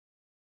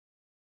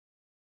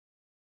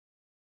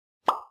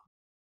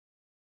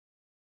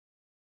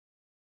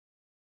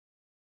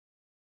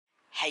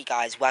Hey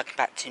guys, welcome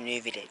back to a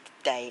new video.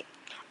 Today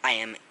I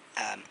am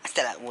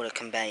still at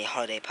Watercombe Bay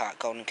Holiday Park,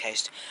 Golden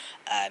Coast,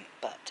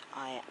 but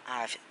I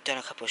have done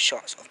a couple of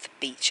shots of the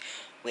beach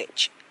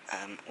which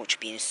will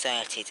be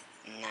inserted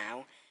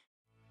now.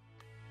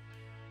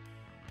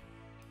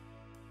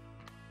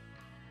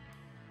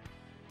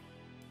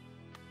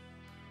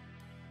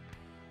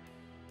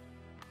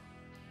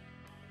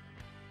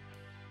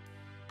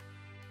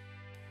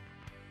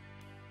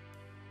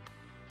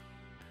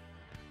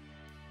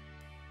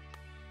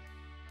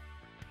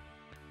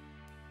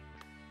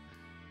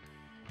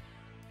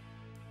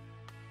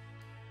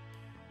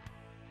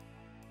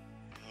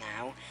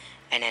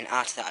 And then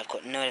after that I've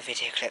got no other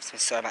video clips. I'm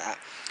sorry about that,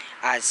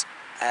 as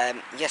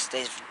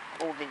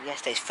all the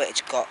yesterday's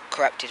footage got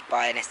corrupted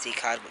by an SD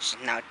card which is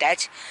now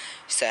dead,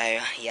 so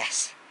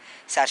yes,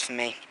 sad for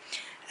me.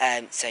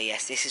 So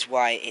yes, this is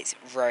why it's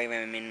very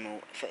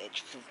minimal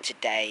footage for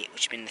today,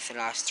 which has been the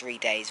last 3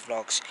 days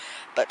vlogs,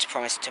 but to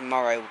promise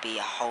tomorrow will be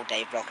a whole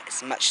day vlog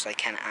as much as I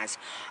can, as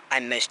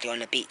I'm mostly on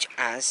the beach,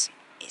 as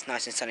it's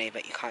nice and sunny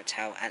but you can't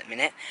tell at the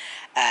minute.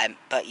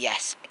 But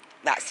yes,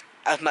 that's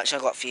as much as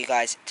I've got for you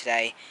guys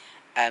today.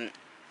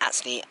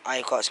 Actually,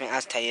 I've got something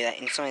else to tell you, that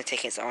some of the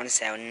tickets are on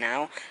sale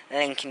now,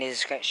 link in the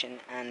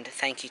description, and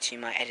thank you to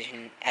my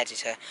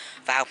editor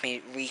for helping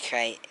me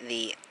recreate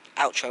the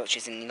outro which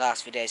is in the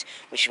last videos,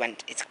 which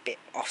it's a bit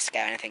off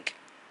scale, I think.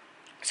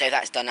 So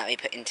that's done, that we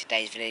put in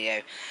today's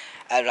video,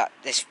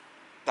 this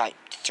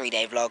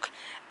 3-day vlog,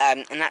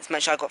 and that's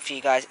much I've got for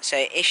you guys. So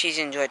if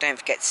you enjoyed, don't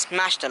forget to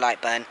smash the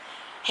like button,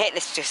 hit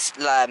this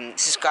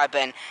subscribe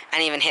button,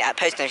 and even hit that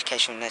post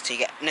notification button so you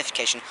get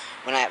notification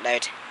when I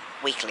upload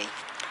weekly,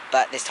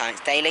 but this time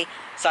it's daily.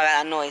 Sorry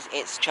about that noise,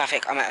 it's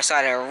traffic. I'm at the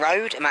side of a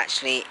road. I'm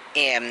actually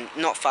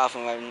not far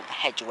from a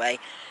hedge away.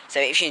 So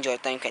if you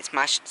enjoyed, don't forget to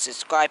smash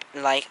subscribe,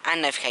 like,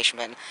 and notification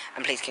button,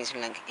 and please keep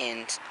some link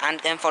in, and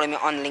then follow me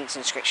on links in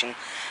the description,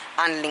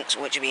 and links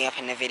which will be up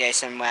in the video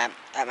somewhere,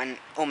 and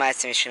all my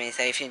estimates for me.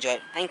 So if you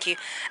enjoyed, thank you,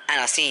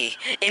 and I'll see you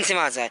in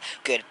tomorrow's video.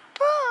 Goodbye.